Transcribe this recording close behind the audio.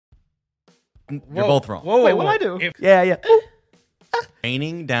You're both wrong. Wait, what do I do? Yeah.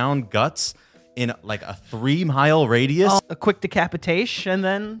 Raining down guts in like a 3-mile radius. A quick decapitation, and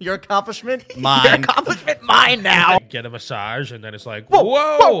then Your accomplishment? your Mine. accomplishment mine now. Get a massage, and then it's like, Whoa,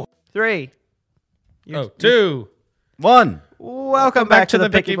 whoa. whoa. 3. Oh, 2. 1. Welcome back to the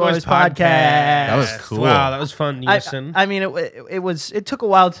Picky Boys podcast. That was cool. Wow, that was fun, Neeson. I mean, it took a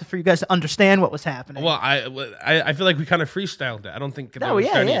while for you guys to understand what was happening. Well, I feel like we kind of freestyled it. I don't think there was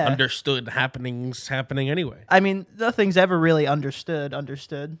any understood happenings happening anyway. I mean, nothing's ever really understood.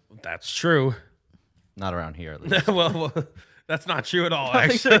 That's true. Not around here, at least. well, that's not true at all,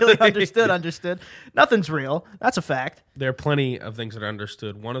 Nothing's actually. really understood. Nothing's real. That's a fact. There are plenty of things that are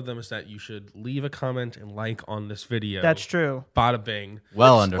understood. One of them is that you should leave a comment and like on this video. That's true. Bada bing.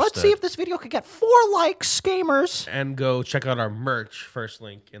 Well understood. Let's see if this video could get 4 likes, gamers. And go check out our merch. First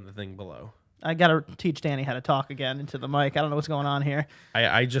link in the thing below. I gotta teach Danny how to talk again into the mic. I don't know what's going on here.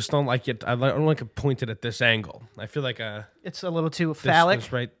 I just don't like it. I don't like it pointed at this angle. I feel like It's a little too phallic.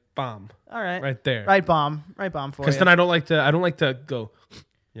 this right bomb. All right. Right there. Right bomb for you. Because then I don't like to go,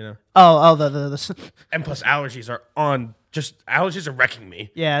 you know. Oh, the And plus allergies are wrecking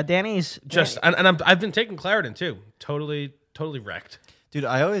me. yeah, Danny's I've been taking Claritin too. Totally wrecked. Dude,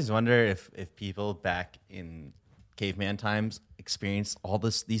 I always wonder if people back in caveman times experienced all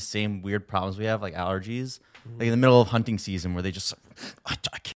these same weird problems we have, like allergies, like in the middle of hunting season, where they just I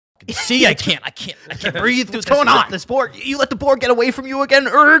can't see, I can't breathe. What's going on? This boar, you let the boar get away from you again,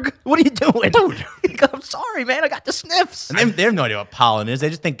 Erg? What are you doing, dude? I'm sorry, man. I got the sniffs. And they have no idea what pollen is. They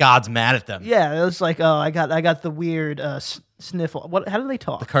just think God's mad at them. Yeah, it was like, oh, I got the weird sniffle. What? How do they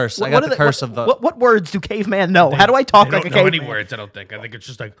talk? The curse. I got the curse of the. What words do caveman know? How do I talk They like a don't know caveman? any words. I don't think. I think it's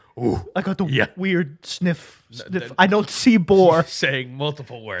just like, ooh, I got the Yeah. weird sniff. I don't see boar. saying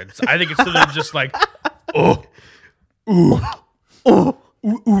multiple words. I think it's literally just like, oh,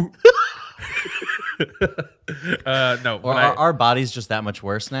 no. Or are our bodies just that much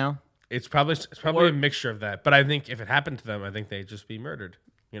worse now? It's probably a mixture of that. But I think if it happened to them, I think they'd just be murdered.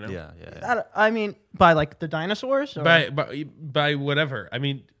 You know? Yeah. I mean, by like the dinosaurs? Or? By whatever. I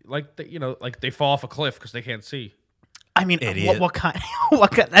mean, like they fall off a cliff because they can't see. I mean, Idiot. what kind?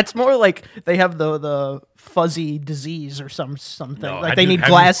 What kind? That's more like they have the fuzzy disease or something. No, like they need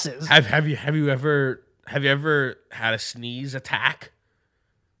glasses. Have you ever had a sneeze attack?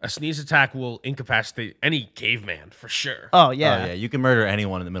 A sneeze attack will incapacitate any caveman for sure. Oh yeah. Oh, yeah. You can murder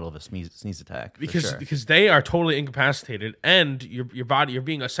anyone in the middle of a sneeze attack. Because they are totally incapacitated, and your body, you're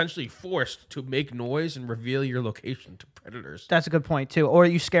being essentially forced to make noise and reveal your location to predators. That's a good point too. Or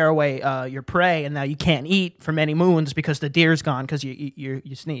you scare away your prey, and now you can't eat for many moons because the deer's gone because you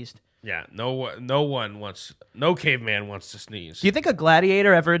sneezed. Yeah, no caveman wants to sneeze. Do you think a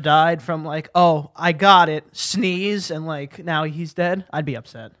gladiator ever died from like, oh, I got it, sneeze, and like now he's dead? I'd be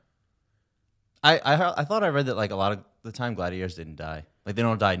upset. I thought I read that like a lot of the time gladiators didn't die. Like they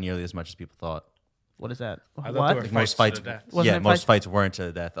don't die nearly as much as people thought. What is that? I thought What? they were Like most fights fights, to the death. Wasn't it most fights- fights weren't to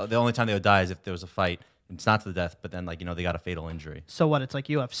the death. The only time they would die is if there was a fight. It's not to the death, but then like they got a fatal injury. So what? It's like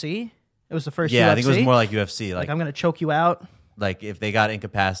UFC. It was the first. Yeah, UFC? I think it was more like UFC. like I'm gonna choke you out. Like if they got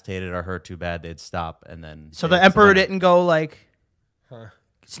incapacitated or hurt too bad, they'd stop and then. So the emperor didn't go like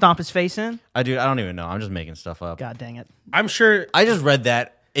stomp his face in. I don't even know. I'm just making stuff up. God dang it! I'm sure. I just read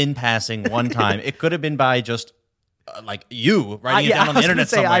that in passing one time. It could have been by just like you writing it yeah, down on I the was internet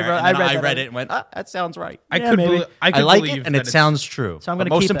gonna say, I somewhere. wrote- and then I read I that. read it and went, that sounds right. I Yeah, could. maybe. I like believe it and that it sounds true. So I'm gonna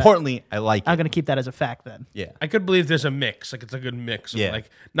But most keep that. importantly, I like I'm it. gonna keep that as a fact then. Yeah. I could believe there's a mix. Like it's a good mix. Of, Yeah. Like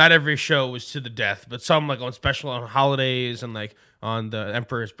not every show was to the death, but some like on special on holidays and like on the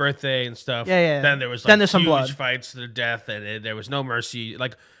emperor's birthday and stuff. Yeah. Then there was like Then there's some huge blood. fights to the death, and there was no mercy.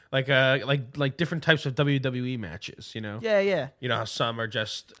 Like different types of WWE matches. You know. Yeah. You know how some are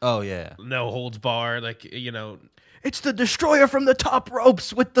just Oh yeah. no holds bar. Like It's the destroyer from the top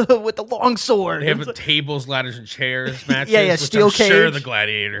ropes with the long sword. they have tables, ladders, and chairs matches. Yeah, which steel I'm sure cage. the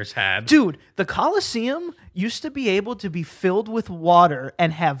gladiators had. Dude, the Colosseum used to be able to be filled with water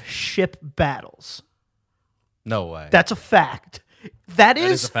and have battles. No way. That's a fact. That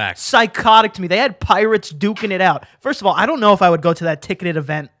is is a fact. psychotic to me. They had pirates duking it out. First of all, I don't know if I would go to that ticketed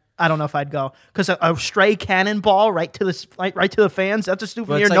event. I don't know if I'd go because a stray cannonball right to the fans. That's a Well,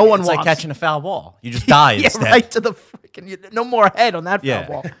 souvenir it's like, no one it's wants. like catching a foul ball. You just die yeah, instead. right to the freaking. No more head on that Yeah.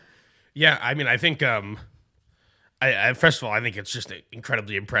 foul ball. Yeah, I mean, I think. I first of all, I think it's just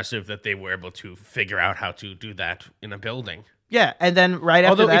incredibly impressive that they were able to figure out how to do that in a building. Yeah, and then right after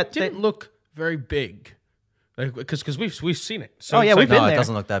Although that, it didn't look very big. Like because we've seen it. So Oh, yeah, it's we've like, been No, there. it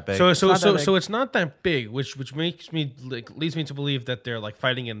doesn't look that big. So not that big. so it's not that big, which makes me leads me to believe that they're like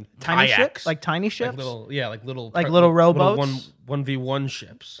fighting in Tiny kayaks, ships, like tiny ships. like little rowboats? 1v1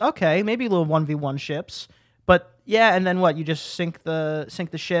 ships. Okay, maybe little 1v1 ships. But yeah, and then what? You just sink the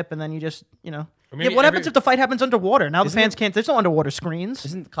ship, and then you just Or Yeah, maybe what happens every- if the fight happens underwater? Now the Isn't fans it- can't. There's no underwater screens.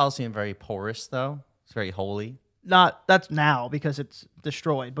 Isn't Coliseum very porous though? It's very holy. Not that's now because it's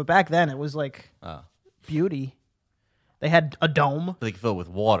destroyed. But back then it was like Oh. beauty. They had a dome. But they can fill it with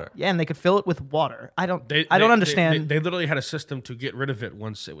water. Yeah, and they could fill it with water. I don't They understand. They literally had a system to get rid of it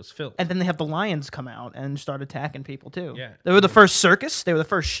once it was filled. And then they have the lions come out and start attacking people too. Yeah. They were the first circus. They were the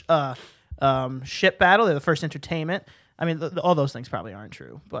first ship battle. They were the first entertainment. I mean, all those things probably aren't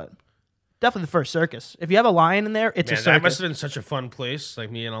true, but definitely the first circus. If you have a lion in there, it's a Man, circus. that must have been such a fun place. Like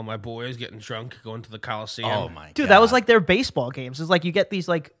me and all my boys getting drunk, going to the Coliseum. Oh my god. Dude, that was like their baseball games. It's like you get these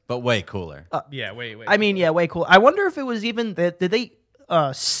like. But way cooler. Yeah, wait. I mean, yeah, way cool. I wonder if it was even that. Did they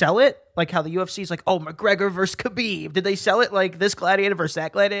sell it like how the UFC's like, oh, McGregor versus Khabib? Did they sell it like this gladiator versus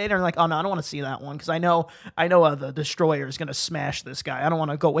that gladiator? And like, oh no, I don't want to see that one because I know the Destroyer is gonna smash this guy. I don't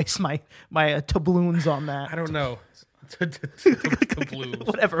want to go waste my tabloons on that. I don't know. The blues.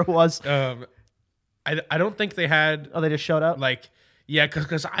 Whatever it was. I don't think they had Oh, they just showed up. like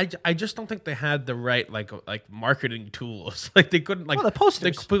because I just don't think they had the right like marketing tools. Like they couldn't like Oh, the posters. I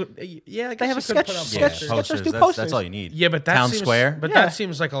guess They have you a could sketch- put up sketch- Yeah, posters. sketchers do That's posters. all you need. Yeah, but that Town seems, Square. But Yeah. that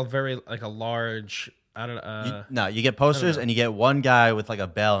seems like a very like a large. I don't know. No, you get posters and you get one guy with like a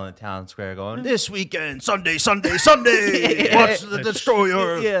bell in the town square going, "This weekend, Sunday, Sunday, Sunday, watch the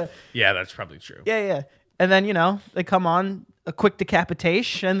Destroyer." Yeah, Yeah, that's probably true. yeah. And then they come on a quick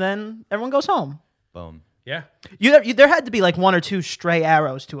decapitation, and then everyone goes home. Boom. Yeah. There had to be like one or two stray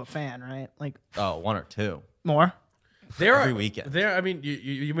arrows to a fan, right? Like Oh, one or two. more. There Every are weekend. There, I mean,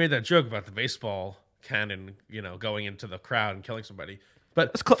 you made that joke about the baseball cannon, going into the crowd and killing somebody.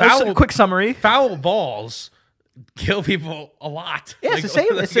 But That's a quick summary. foul balls kill people a lot. Yeah, it's the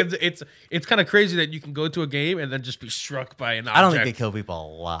same- It's kind of crazy that you can go to a game and then just be struck by an object. I don't think they kill people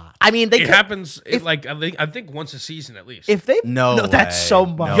a lot. I mean, they It could, happens I think once a season at least. if they No that's way. so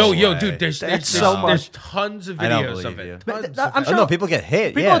much. No yo, way. dude, there's so much. there's tons of I don't videos of believe you. it. But Tons I'm of sure Oh, no, people get hit.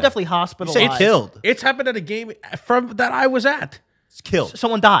 people yeah. are definitely hospitalized. Say killed. It's happened at a game from that I was at. It's killed.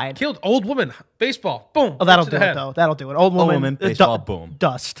 Someone died. Killed old woman, baseball, boom. Oh, that'll to do the it head. though. That'll do it. Old woman, baseball, boom.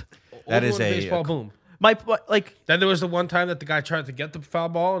 dust. That Old is woman, a- baseball, boom. Like Then there was the one time that the guy tried to get the foul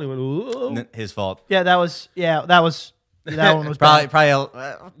ball and he went, ooh. His fault. that one was Probably, bad.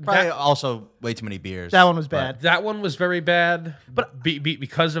 probably also way too many beers. That one was But bad. That one was very bad, but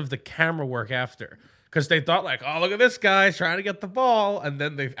because of the camera work after. Because they thought like, oh, look at this guy trying to get the ball, and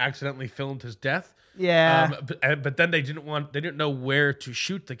then they accidentally filmed his death. Yeah. But then they didn't know where to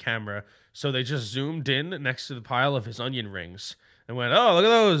shoot the camera, so they just zoomed in next to the pile of his onion rings and went, oh, look at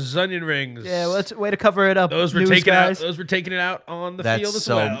those onion rings. Yeah, well, that's a way to cover it up. Those were news taking out. guys. Those were taking it out on the field That's as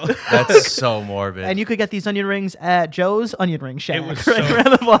so. well. That's so morbid. And you could get these onion rings at Joe's Onion Ring Shack. It was right so-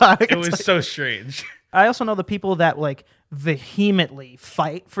 around the block. It was so strange. I also know the people that like vehemently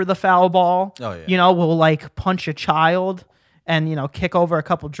fight for the foul ball. Oh, yeah. Will like punch a child and kick over a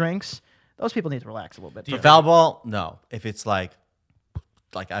couple drinks. Those people need to relax a little bit. For foul ball, no. If it's like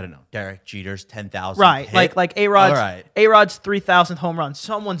I don't know, Derek Jeter's 10,000. Right, hit, like A-Rod's, All right, A-Rod's 3,000th home run.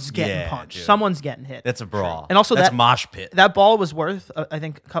 Someone's getting Yeah, punched. dude. Someone's getting hit. that's a brawl. And also that's that- mosh pit. That ball was worth, I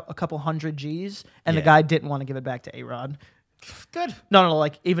think, a couple hundred G's, and the Yeah. guy didn't want to give it back to A-Rod. Good. No,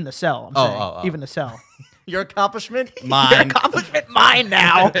 like even to sell. I'm saying, oh. even to sell. Your accomplishment, Your mine. accomplishment, mine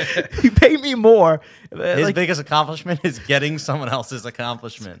now. You pay me more. His Like, biggest accomplishment is getting someone else's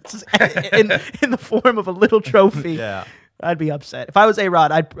accomplishment. in the form of a little trophy. Yeah. I'd be upset if I was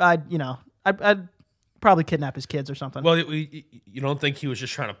A-Rod. I'd probably kidnap his kids or something. Well, you don't think he was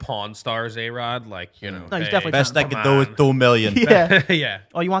just trying to pawn Stars A-Rod? Like, No, he's definitely Best I come could do is on. 2 million. yeah. yeah.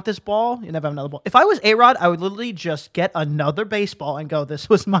 Oh, you want this ball? You never have another ball. If I was A-Rod, I would literally just get another baseball and go, this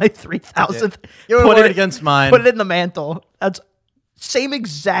was my 3,000th. You're Put awarded it- against mine. Put it in the mantle. That's same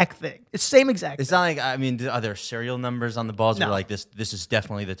exact thing. It's same exact It's thing. not like, I mean, are there serial numbers on the balls? No. Where like this is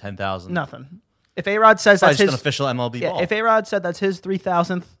definitely the 10,000. Nothing. If A-Rod says Probably that's just an his official MLB yeah, ball. if A-Rod said that's his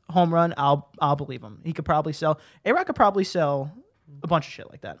 3,000th home run, I'll believe him. He could probably sell. A-Rod could probably sell a bunch of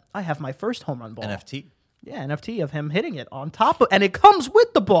shit like that. I have my first home run ball. NFT. Yeah, NFT of him hitting it on top of, and it comes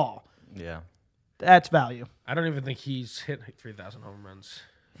with the ball. Yeah. That's value. I don't even think he's hit 3,000 home runs.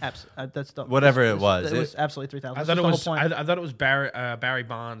 That's the, Whatever it was. It was absolutely 3,000. I thought it was. I thought it was Barry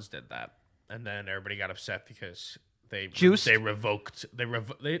Bonds did that, and then everybody got upset because Juiced? They revoked. I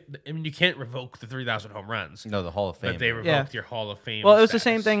mean, you can't revoke the 3,000 home runs, No, the Hall of Fame. but they revoked your Hall of Fame. Well, it was the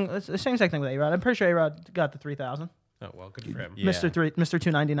status. same thing. It's the same exact thing with A-Rod. I'm pretty sure A-Rod got the 3,000. Oh well, good for him. Yeah. Mr.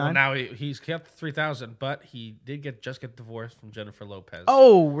 299. Well, now he's kept 3,000, but he did just get divorced from Jennifer Lopez.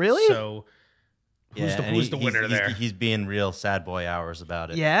 Oh, really? So who's the winner there? He's being real sad boy hours about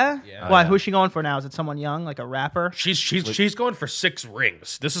it. Yeah? Yeah. Why? Oh, yeah. Who's she going for now? Is it someone young, like a rapper? She's going for 6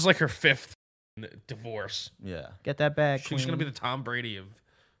 rings. This is like her 5th divorce. Yeah. Get that bag. She's gonna queen. be the Tom Brady of.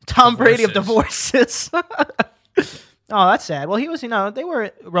 Tom Brady of divorces. divorces. Oh, that's sad. Well, he was, they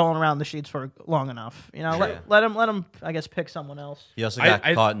were rolling around the sheets for long enough. Let him, I guess, pick someone else. He also got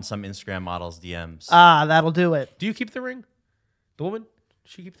I- caught in some Instagram models' DMs. Ah, that'll do it. Do you keep the ring? The woman?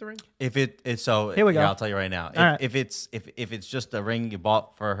 She keep the ring? If it's so, Here we go. I'll tell you right now. If, All right. if it's just a ring you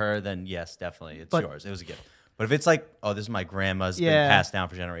bought for her, then yes, definitely, it's But- yours. It was a gift. But if it's like, oh, this is my grandma's been Yeah. passed down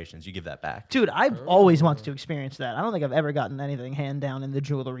for generations, you give that back. Dude, I've always wanted to experience that. I don't think I've ever gotten anything hand down in the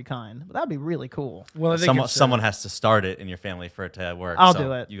jewelry kind. But that'd be really cool. Well, I think Someone has to start it in your family for it to work. I'll so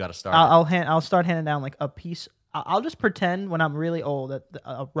do it. You got to start. I'll start handing down like a piece. I'll just pretend when I'm really old that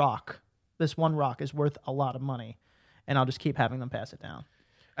a rock, this one rock, is worth a lot of money, and I'll just keep having them pass it down.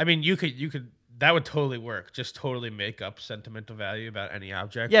 I mean, you could. That would totally work. Just totally make up sentimental value about any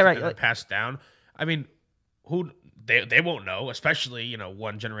object. Yeah, right, And then like- pass it down. I mean, they won't know, especially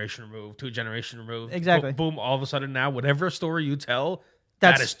 1 generation removed, 2 generation removed. Exactly. Boom! All of a sudden now, whatever story you tell,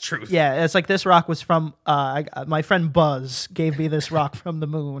 That's that is truth. Yeah, it's like this rock was from my friend Buzz gave me this rock from the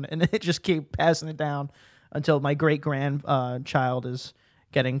moon, and it just keep passing it down until my great grandchild is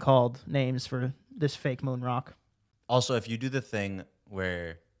getting called names for this fake moon rock. Also, if you do the thing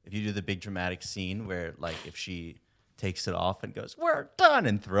where if you do the big dramatic scene where like if she takes it off and goes, "We're done,"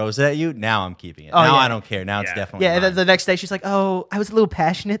 and throws it at you, now I'm keeping it. Oh, now yeah. I don't care. Now it's Yeah. definitely Yeah, and then mine. the next day she's like, "Oh, I was a little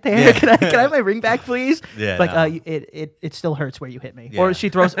passionate there. Yeah. Can I have my ring back, please?" Yeah, like no. it still hurts where you hit me, Yeah. or she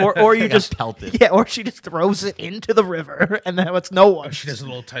throws, or you I got just pelted. yeah, or she just throws it into the river, and then it's no one. She does a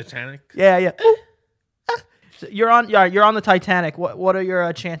little Titanic. Yeah, yeah. So you're on the Titanic. What are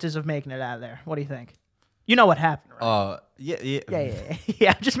your chances of making it out of there? What do you think? You know what happened, right? Mm.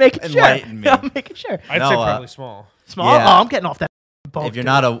 Yeah. Just making sure. Enlighten me. I'm making sure. I'd No, say probably small Small. Yeah. Oh, I'm getting off that boat. If you're dude.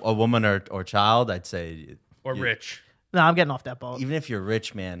 not a woman or child, I'd say or you- rich. No, I'm getting off that boat. Even if you're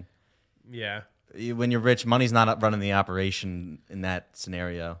rich, man, Yeah, when you're rich, money's not up running the operation in that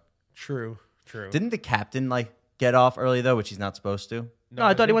scenario. true. Didn't the captain like get off early though, which he's not supposed to? No,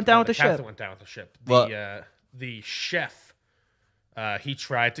 I thought he went down with the captain ship. went down with the ship. Well- The chef, he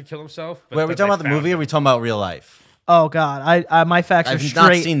tried to kill himself. But Wait, are we then talking about they the movie or found are we talking about real life? Oh God, I my facts are I've straight.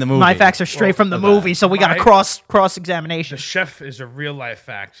 not seen the movie. My facts are straight Well, from the okay. movie, so we got a My- cross The examination. chef is a real life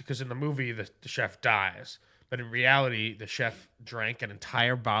fact because in the movie the chef dies, but in reality the chef drank an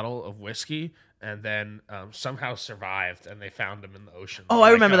entire bottle of whiskey and then somehow survived, and they found him in the ocean. Oh, They're I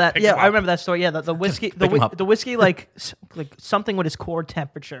like, remember that. pick Yeah, him I up. remember that story. Yeah, the whiskey, Pick 'em up. the whiskey, like something with his core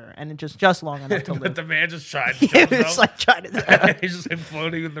temperature, and it just long enough to But live. the man just tried to kill Yeah, himself. it's like trying to. He's just like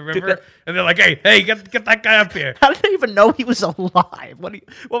floating in the river, and they're like, "Hey, get that guy up here." How did they even know he was alive?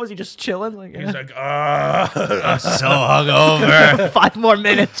 What was he just chilling? Like, He's like, So hungover. 5 more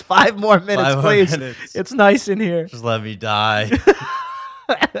minutes. 5 more minutes, 5 more please. minutes. It's nice in here. Just let me die.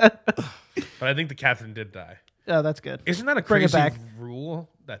 But I think the captain did die. Oh, that's good. Isn't that a Bring it crazy back. rule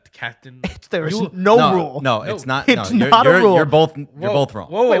that the captain? There is You- no rule. No, it's not. It's no, not a rule. You're both. You're Whoa, both wrong.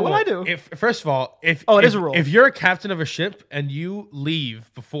 Whoa, Wait, whoa, what'd whoa. I do? First of all, if Oh, it if, is a rule. If you're a captain of a ship and you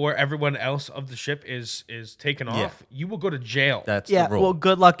leave before everyone else of the ship is taken Yeah. off, you will go to jail. That's Yeah, the rule. well,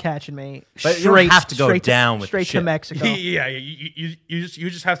 good luck catching me. But you don't have to go straight down with the straight to ship. Mexico. yeah, you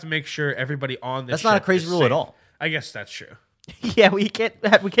just have to make sure everybody on this. That's not a ship crazy is rule at safe. all. I guess that's true. Yeah, we can't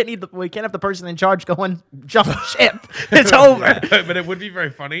have the person in charge go and jump the ship. It's over. But it would be very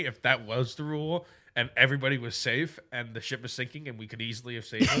funny if that was the rule and everybody was safe and the ship is sinking and we could easily have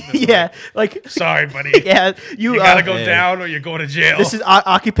saved them. And Yeah, like sorry, buddy. yeah, you You gotta go Yeah. down or you're going to jail. This is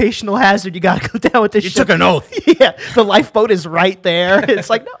occupational hazard. You gotta go down with this. You ship. took an oath. Yeah, the lifeboat is right there.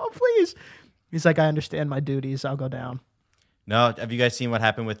 It's like, no, please. He's like, I understand my duties. I'll go down. No, have you guys seen what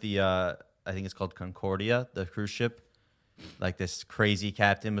happened with the? I think it's called Concordia, the cruise ship. Like this crazy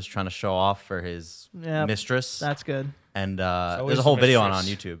captain was trying to show off for his Yep. mistress, That's good. and always there's a a whole video on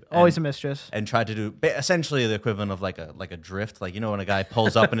mistress. YouTube. Always a and, mistress. and tried to do essentially the equivalent of like a drift, like when a guy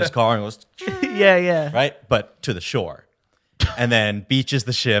pulls up in his car and goes Yeah. right, but to the shore, and then beaches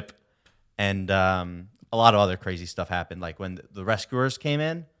the ship, and a lot of other crazy stuff happened. Like when the rescuers came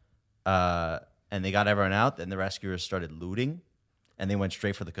in, and they got everyone out, then the rescuers started looting, and they went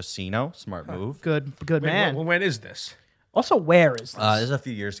straight for the casino. Smart move. Good Wait, man. when is this? Also, where is this? This is a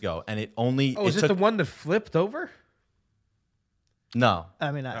few years ago, and it only Oh, is it took, the one that flipped over? No,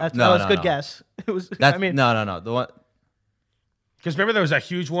 I mean, that No, was a no, good no. guess. It was. that's I mean, no. The one. Because remember there was that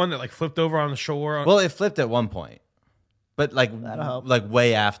huge one that like flipped over on the shore. Well, it flipped at one point, but That'll help. like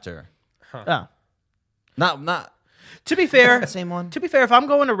way after. oh. Not To be fair, the same one. To be fair, if I'm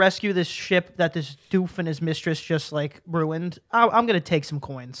going to rescue this ship that this doof and his mistress just like ruined, I'm gonna take some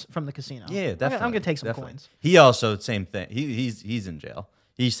coins from the casino. Yeah, definitely. I'm gonna take some definitely. coins. He also same thing. He's in jail.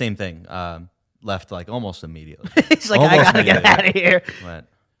 He's same thing. Left like almost immediately. He's like, I Almost gotta get immediately. out of here. Went,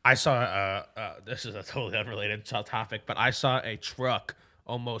 I saw this is a totally unrelated topic, but I saw a truck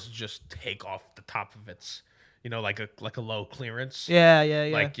almost just take off the top of its, like a low clearance. Yeah, yeah,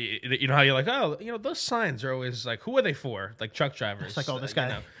 yeah. Like you know how you're like, oh, those signs are always like, who are they for? Like truck drivers. It's like, oh, this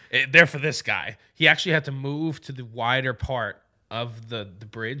guy. They're for this guy. He actually had to move to the wider part of the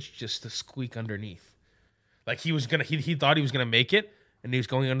bridge just to squeak underneath. Like he thought he was gonna make it, and he was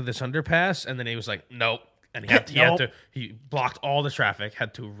going under this underpass, and then he was like, nope. And he blocked all the traffic,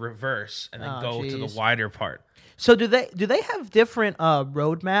 had to reverse and then go to the jeez. wider part. So do they have different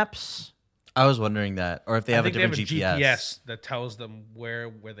road maps? I was wondering that, or if they have I a think different they have a GPS. GPS that tells them where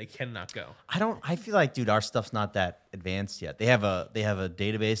they cannot go. I feel like, dude, our stuff's not that advanced yet. They have a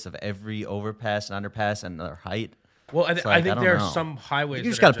database of every overpass and underpass and their height. Well, It's I like, think I don't there are know. some highways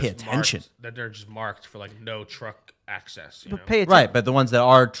You just that are gotta pay attention. that they're just marked for like no truck access. You know? Pay attention. Right, but the ones that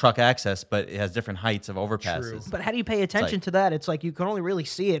are truck access, but it has different heights of overpasses. True. But how do you pay attention like- to that? It's like you can only really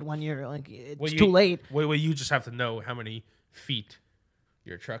see it when you're like it's Well, too late. Well, you just have to know how many feet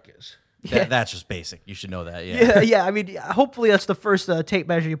your truck is. That's just basic. You should know that. Yeah. Yeah, yeah. I mean, hopefully that's the first tape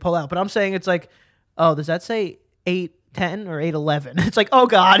measure you pull out. But I'm saying it's like, oh, does that say 810 or 811? It's like, oh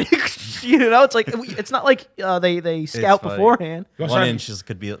god, it's like it's not like they scout funny. beforehand. You also One have- inch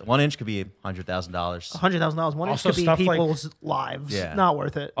could be $100,000. $100,000. One inch Also could be stuff like- people's lives. Yeah. Not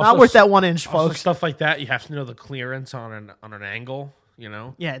worth it. Also Not worth s- that 1 inch, Also, folks. stuff like that, you have to know the clearance on an angle.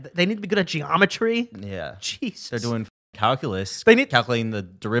 Yeah, they need to be good at geometry. Yeah. Jesus. They're doing calculus. They need- calculating the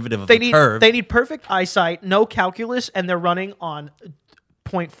derivative of They the need curve. they need perfect eyesight, no calculus, and they're running on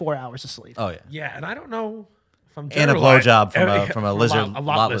 0.4 hours of sleep. oh yeah. Yeah, and I don't know if I'm And a generali- blowjob from a lizard, a lot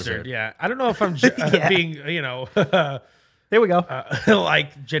lot lizard. Yeah, I don't know if I'm Yeah. being There we go.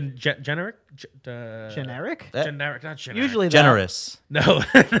 like generic. Generic? Generic, not generic. Usually that. Generous. no,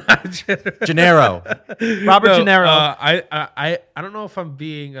 not generic. Gennaro. Robert No, Gennaro. I don't know if I'm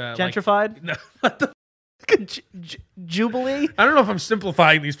being Gentrified? no, what the Jubilee? I don't know if I'm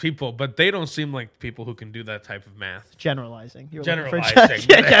simplifying these people, but they don't seem like people who can do that type of math. Generalizing. You're looking for Generalizing.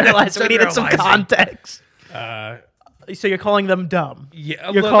 yeah, generalizing. We needed some Generalizing. context. So you're calling them dumb.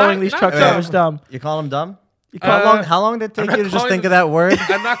 Yeah, You're well, calling not- these not truck dumb. drivers dumb. You call him dumb? You call How long did it take not you to just calling think them- of that word?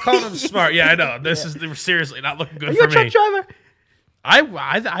 I'm not calling them smart. Yeah, I know. This is seriously not looking good Are you for a truck me. driver?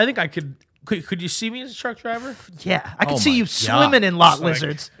 I think I could. Could you see me as a truck driver? Yeah, I can Oh see my you God. swimming in lot Just like-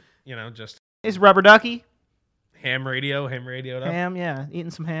 lizards. Just Is rubber ducky? ham radioed up. Ham, yeah, eating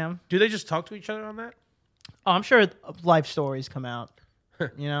some ham. Do they just talk to each other on that? Oh, I'm sure life stories come out.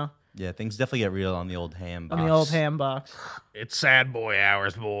 You know, Yeah, things definitely get real on the old ham box. on the old ham box. It's sad boy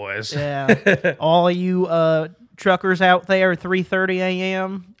hours, boys. Yeah, all of you truckers out there at 3:30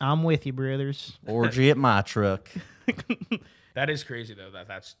 a.m. I'm with you, brothers. Orgy at my truck. That is crazy though.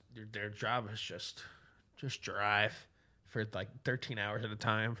 That's their job is just drive for like 13 hours at a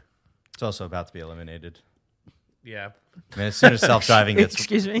time. It's also about to be eliminated. Yeah. I mean, as soon as self-driving gets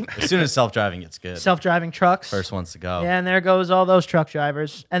Excuse me. as soon as self-driving gets good, Self-driving trucks. first ones to go. Yeah, and there goes all those truck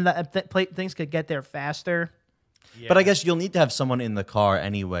drivers. And things could get there faster. But I guess you'll need to have someone in the car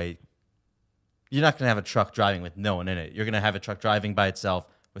anyway. You're not going to have a truck driving with no one in it. You're going to have a truck driving by itself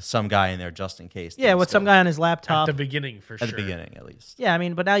with some guy in there just in case. Yeah, things with some go- guy on his at laptop. the beginning for at sure. the beginning at least. Yeah, I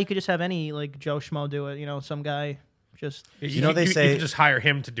mean, but now you could just have any like Joe Schmo do it. You know, some guy just. You know, they you say- can just hire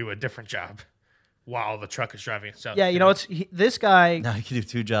him to do a different job while the truck is driving itself. Yeah, you know, this guy. Now you can do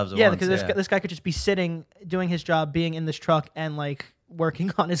two jobs at Yeah, once. because this guy could just be sitting, doing his job, being in this truck, and like working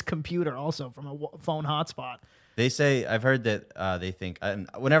on his computer also from a phone hotspot. They say, I've heard that they think, and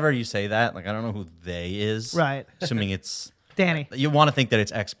whenever you say that, like I don't know who they is. Right. Assuming it's, Danny. you want to think that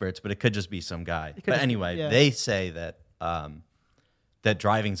it's experts, but it could just be some guy. could But just- anyway, yeah. they say that that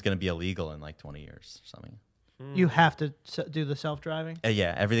driving's going to be illegal in like 20 years or something. You have to do the self-driving.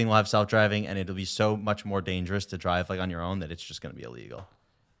 Yeah, everything will have self-driving, and it'll be so much more dangerous to drive like on your own that it's just going to be illegal.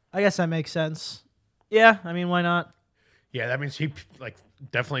 I guess that makes sense. Yeah, I mean, why not? Yeah, that means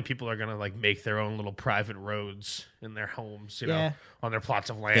definitely people are gonna like make their own little private roads in their homes, you Yeah. know, on their plots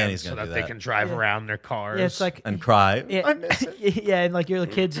of land, Danny's so gonna that do they that. can drive around their cars. Yeah, it's like And cry. yeah, I miss it. yeah, and like your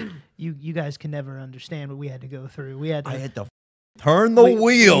kids, you guys can never understand what we had to go through. We had to I had to turn the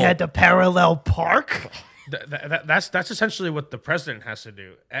wheel. We had to parallel park. That's essentially what the president has to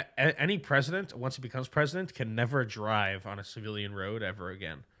do. Any president, once he becomes president, can never drive on a civilian road ever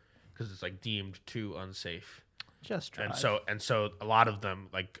again, because it's like deemed too unsafe. Just drive. And so a lot of them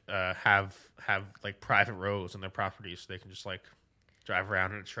like have like private roads on their properties, so they can just like drive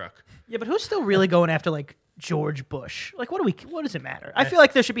around in a truck. Yeah, but who's still really going after like George Bush? Like, what does it matter? I feel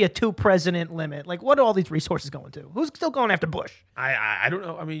like there should be a 2-president limit. Like, what are all these resources going to? Who's still going after Bush? I don't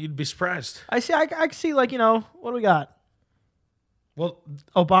know. I mean, you'd be surprised. I see like, what do we got? Well,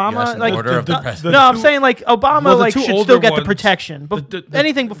 Obama, US like order of the president. no, I'm saying like Obama, Well, the like two should older still get the ones- protection, but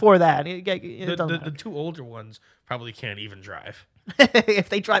anything before that, it doesn't the matter. two older ones probably can't even drive. If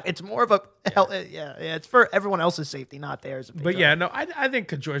they drive, it's more of a yeah, it's for everyone else's safety, not theirs. if they But drive. yeah, no, I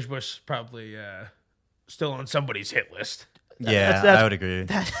think George Bush is probably still on somebody's hit list. Yeah, that's- I would agree.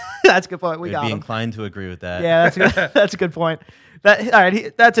 That's a good point. We I'd got be him. inclined to agree with that. Yeah, that's a good point. All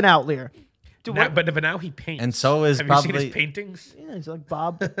right, that's an outlier. Dude, Now, but now he paints. And so is Have you seen probably- his paintings? yeah, he's like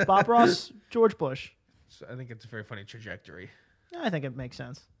Bob Ross, George Bush. So I think it's a very funny trajectory. I think it makes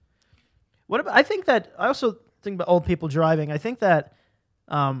sense. I also think about old people driving. I think that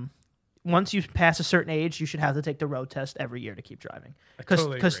once you pass a certain age, you should have to take the road test every year to keep driving. Because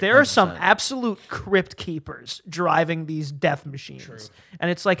totally agree. there are some 100%. absolute crypt keepers driving these death machines. True. And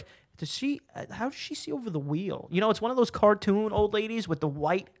it's like, how does she see over the wheel? It's one of those cartoon old ladies with the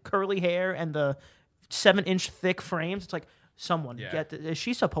white curly hair and the 7-inch thick frames. It's like, someone is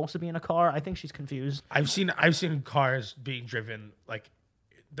she supposed to be in a car? I think she's confused. I've seen cars being driven like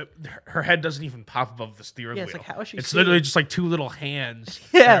her head doesn't even pop above the steering Yeah, wheel. it's like, how is she It's seeing? literally just like two little hands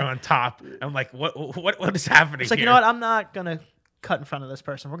Yeah. that are on top. I'm like, what is happening? It's like, here? you know what? I'm not going to cut in front of this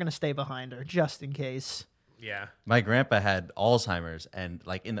person. We're going to stay behind her just in case. Yeah. My grandpa had Alzheimer's, and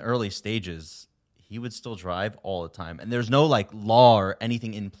like in the early stages, he would still drive all the time. And there's no like law or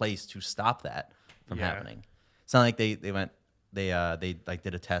anything in place to stop that from Yeah. happening. It's not like they like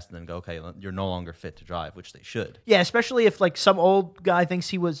did a test and then go, okay, you're no longer fit to drive, which they should. Yeah, especially if like some old guy thinks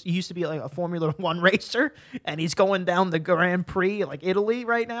he used to be like a Formula One racer, and he's going down the Grand Prix like Italy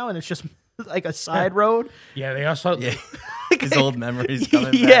right now, and it's just like a side road. Yeah. They also Yeah, his old memories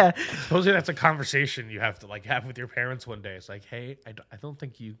coming back. Yeah, supposedly that's a conversation you have to like have with your parents one day. It's like, hey, I don't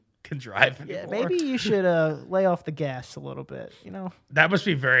think you can drive anymore. yeah. Maybe you should lay off the gas a little bit. That must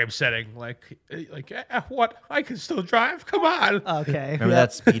be very upsetting. Like what? I can still drive. Come on. Okay. Remember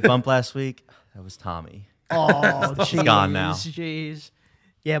that speed bump last week? That was Tommy. Oh, jeez, gone now. Jeez.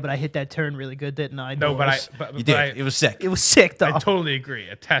 Yeah, but I hit that turn really good, didn't I? No, but boys? You did. It was sick. It was sick though. I totally agree.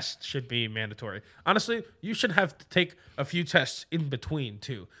 A test should be mandatory. Honestly, you should have to take a few tests in between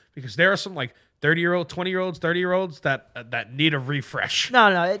too, because there are some like 30-year-old, 20-year-olds, 30-year-olds that need a refresh.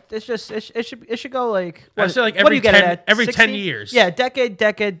 No, it's just it should go like I say like what do every you get 10 it at? every 10 60? years. Yeah, decade.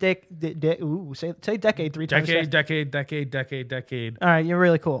 Ooh, say decade 3 times. fast. Decade. All right, you're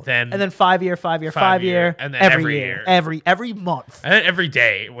really cool. Then- and then 5 year, 5 year, 5 year, and then every every year, year. every month. And then every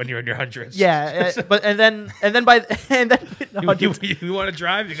day when you're in your hundreds. Yeah, but and then You want to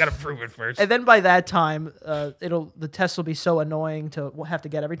drive, you got to prove it first. and then by that time, the test will be so annoying to have to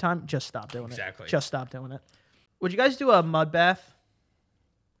get every time. Just stop doing Exactly. it. Just stop doing it. Would you guys do a mud bath?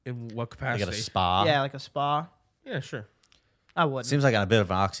 In what Like capacity? at a spa. Yeah, like a spa. Yeah, sure. I would. Seems like a bit of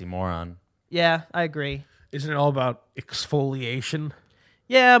an oxymoron. Yeah, I agree. Isn't it all about exfoliation?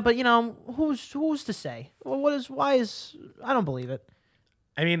 Yeah, but who's to say? Well, I don't believe it.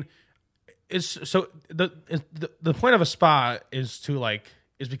 I mean, the point of a spa is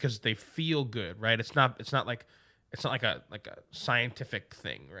because they feel good, right? It's not like a scientific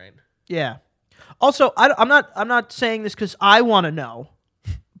thing, right? Yeah. Also, I'm not saying this because I want to know,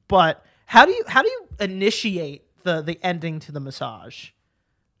 but how do you initiate the ending to the massage,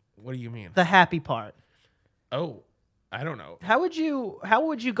 What do you mean? the happy part? Oh, I don't know. How would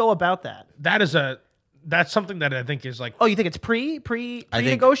you go about that? That's something that I think is like. Oh, you think it's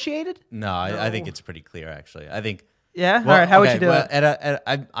pre-negotiated? No, I think it's pretty clear, actually. I think. Yeah. Well, All right. How would okay, you do well,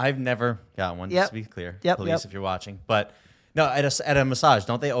 it? I've never got one, Yep. just to be clear. Yep, Police, yep. if you're watching. But no, at a massage,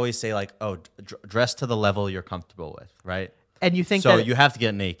 don't they always say like, oh, dress to the level you're comfortable with, right? And you think So that you have to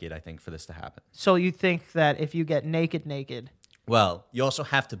get naked, I think, for this to happen. so you think that if you get naked, Well, you also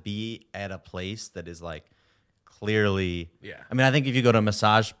have to be at a place that is like clearly. Yeah. I mean, I think if you go to a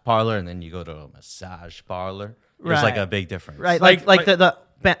massage parlor and then you go to a massage parlor, there's like Right. a big difference. right? Like- Like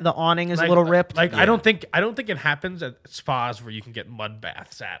the awning is a little ripped. Like I don't think it happens at spas where you can get mud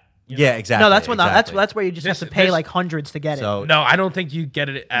baths at. you know? Yeah, exactly. no, that's when exactly. that's where you just have to pay like hundreds to get it. So No, I don't think you get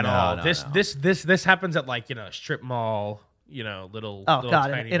it at No, all. no, this no. this happens at like a strip mall. Little Oh little god,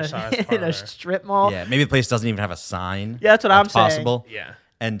 tiny in massage a parlor. strip mall. yeah, maybe the place doesn't even have a sign. Yeah, that's what I'm saying. possible. Yeah.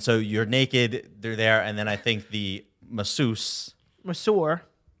 And so you're naked, they're there, and then I think the Masseur.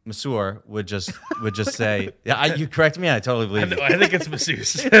 masseur would just say, yeah, you correct me, I totally believe you. I think it's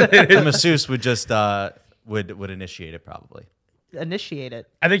masseuse. The masseuse would just would initiate it probably. Initiate it.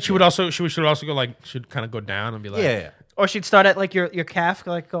 I think she would also go like should kind of go down and be like, Yeah. Or she'd start at like your calf,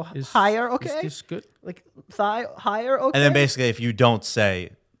 like go higher, okay? Is this good? Like thigh higher, okay? And then basically, if you don't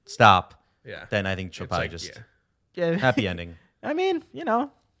say stop, Yeah. then I think she'll It's probably like, just Yeah. happy ending. I mean,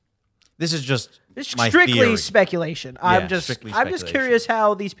 This is just it's my strictly theory. speculation. Yeah, strictly I'm just speculation. curious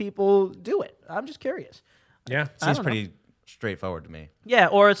how these people do it. I'm just curious. Yeah. Seems don't pretty straightforward to me. Yeah,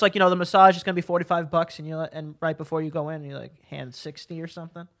 or it's like, the massage is going to be $45 and right before you go in, you like hand 60 or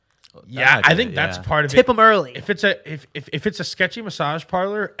something. Yeah, might I be think it, that's yeah. part of Tip it. them early. If it's a sketchy massage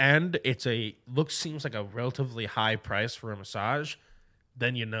parlor and seems like a relatively high price for a massage,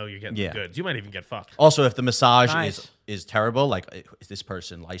 then you're getting Yeah. the goods. You might even get fucked. Also, if the massage Nice. is terrible, like is this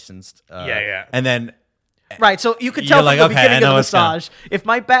person licensed? Yeah. And then Right, so you could You're tell from like, the okay, I beginning of know the what's coming. massage. If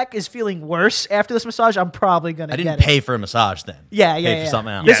my back is feeling worse after this massage, I'm probably going to I get didn't it. pay for a massage then. Yeah, Pay for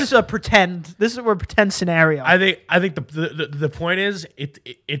something else. This Yeah. is a pretend. This is a pretend scenario. I think the point is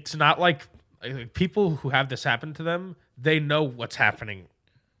it's not like people who have this happen to them, they know what's happening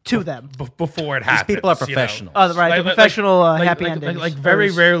to them. before it happens. people are you know? professionals. Oh, right. The professional happy endings. Like very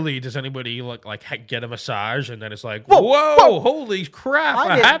Those- rarely does anybody get a massage and then it's like, Whoa, whoa, whoa. holy crap, I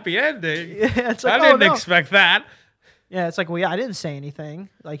a didn't- happy ending. Yeah, it's like, I oh, didn't no. expect that. Yeah, it's like, well, yeah, I didn't say anything.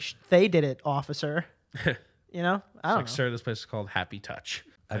 Like, they did it, officer. I don't Like, know. sir, this place is called Happy Touch.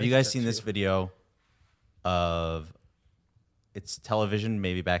 Have you guys seen this video of it's television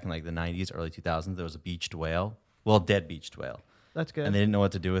maybe back in like the 90s, early 2000s? There was a beached whale. Well, dead beached whale. That's good. And they didn't know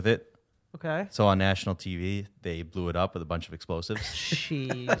what to do with it. Okay. So on national TV, they blew it up with a bunch of explosives.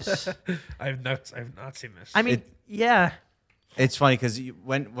 Jeez. I've not seen this. I mean, yeah. It's funny because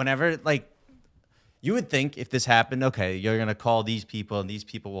whenever like you would think if this happened, okay, you're gonna call these people and these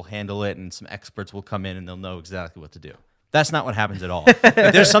people will handle it, and some experts will come in and they'll know exactly what to do. That's not what happens at all. If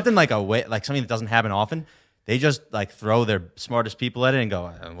there's something like something that doesn't happen often, they just like throw their smartest people at it and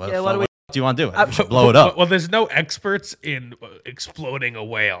go, Yeah, what do we- what do you want to do? We should blow it up. Well, there's no experts in exploding a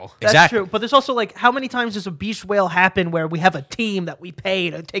whale. That's Exactly. true. But there's also like, how many times does a beach whale happen where we have a team that we pay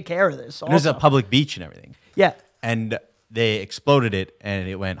to take care of this? There's a also? public beach and everything. Yeah. And they exploded it, and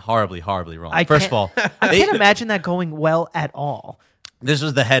it went horribly, horribly wrong. I First of can't- all, I can't imagine that going well at all. this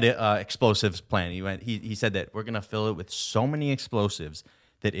was the head explosives plan. He said that we're gonna fill it with so many explosives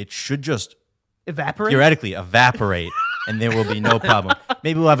that it should just Evaporate? theoretically evaporate, and there will be no problem.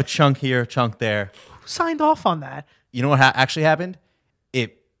 Maybe we'll have a chunk here, a chunk there. Who signed off on that? You know what actually happened?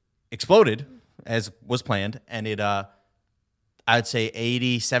 It exploded as was planned, and it I'd say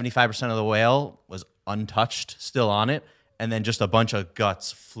 75% of the whale was untouched, still on it, and then just a bunch of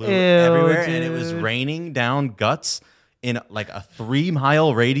guts flew Ew, everywhere, and it was dude. raining down guts in like a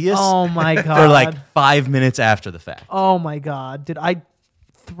 3-mile radius Oh my God. for like 5 minutes after the fact. Oh my God. Did I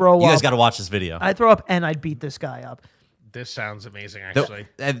throw You up? guys got to watch this video. I'd throw up and I'd beat this guy up. This sounds amazing, actually.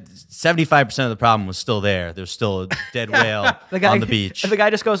 75% of the problem was still there. There's still a dead whale on the beach. The guy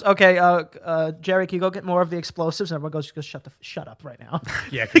just goes, okay, Jerry, can you go get more of the explosives? And everyone goes, shut up right now.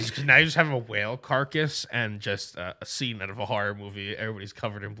 Yeah, because now you just have a whale carcass and just a scene out of a horror movie. Everybody's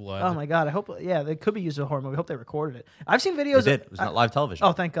covered in blood. Oh my God. I hope, they could be used in a horror movie. I hope they recorded it. I've seen videos It did. of. It was not live television.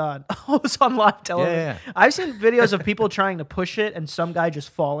 Oh, thank God. Oh, it was on live television. Yeah. I've seen videos of people trying to push it and some guy just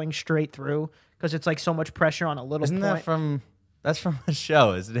falling straight through because it's like so much pressure on a little Isn't point. that from? That's from a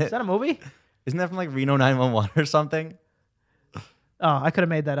show, isn't it? Is that a movie? Isn't that from like Reno 911 or something? Oh, I could have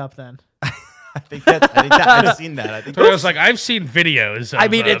made that up then. I think I've seen that. I think So I was like, I've seen videos of I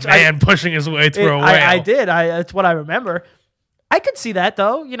mean, a it's- man pushing his way through a whale. I did. It's what I remember. I could see that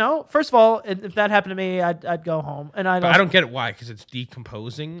though. First of all, if that happened to me, I'd go home. And But I don't get why, because it's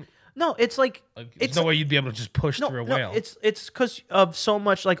decomposing. No, it's like There's it's no way you'd be able to just push through a whale. It's because of so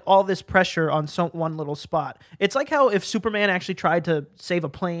much like all this pressure on one little spot. It's like how if Superman actually tried to save a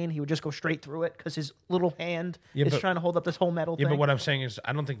plane, he would just go straight through it because his little hand is but- trying to hold up this whole metal Yeah, thing. but what I'm saying is,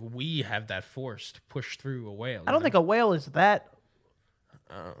 I don't think we have that force to push through a whale. I don't think a whale is that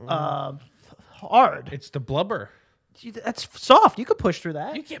hard. it's the blubber. That's soft. You could push through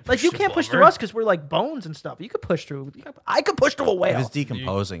that. You can't like push you through can't push through blubber. us because we're like bones and stuff. You could push through. I could push through a if whale, it's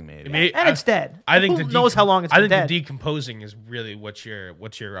decomposing, maybe. and it's dead. I think Who the knows how long it's I been think dead? the decomposing is really what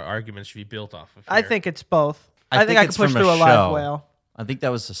your argument should be built off of. I here. think it's both. I think I could it's push from through a live show. whale. I think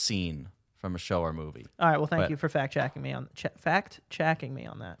that was a scene from a show or movie. All right. Well, thank But- you for fact checking me on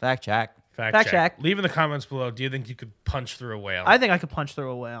that. Fact check. Fact check. Leave in the comments below. Do you think you could punch through a whale? I think I could punch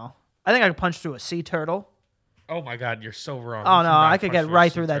through a whale. I think I could punch through a sea turtle. Oh my God, you're so wrong. Oh You no, cannot I could punch get through a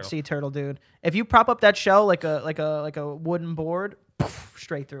right sea through that turtle. sea turtle, dude. If you prop up that shell like a wooden board, poof,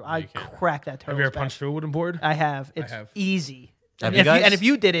 straight through. I can't. crack that turtle. Have you ever punched through a wooden board? I have. It's have. easy. Have And you if guys? and if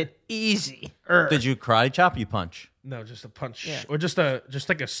you did it, easy. Did you karate chop? You punch. No, just a punch, Yeah. or just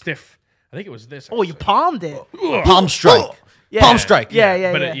like a stiff. I think it was this. Oh, you actually. palmed it. Palm strike. Yeah. Palm strike.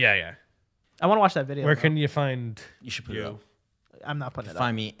 Yeah. But yeah. I want to watch that video. Where though. can you find You should put it up. I'm not putting it up.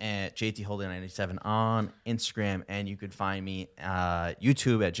 Find me at JTHolding97 on Instagram, and you could find me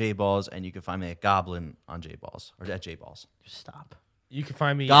YouTube at JBalls, and you can find me at Goblin on JBalls or at JBalls. Stop. You can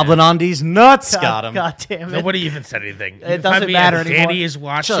find me. Goblin on these nuts. Got him. God damn it. Nobody even said anything. You It can find doesn't me matter at anymore. Danny is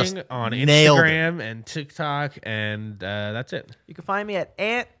watching Just on nailed it. Instagram and TikTok, and that's it. You can find me at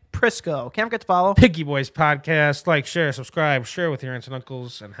Aunt Prisco. Can't forget to follow. Piggy Boys Podcast. Like, share, subscribe, share with your aunts and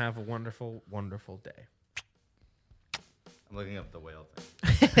uncles, and have a wonderful, wonderful day. I'm looking up the whale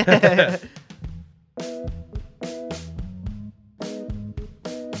thing.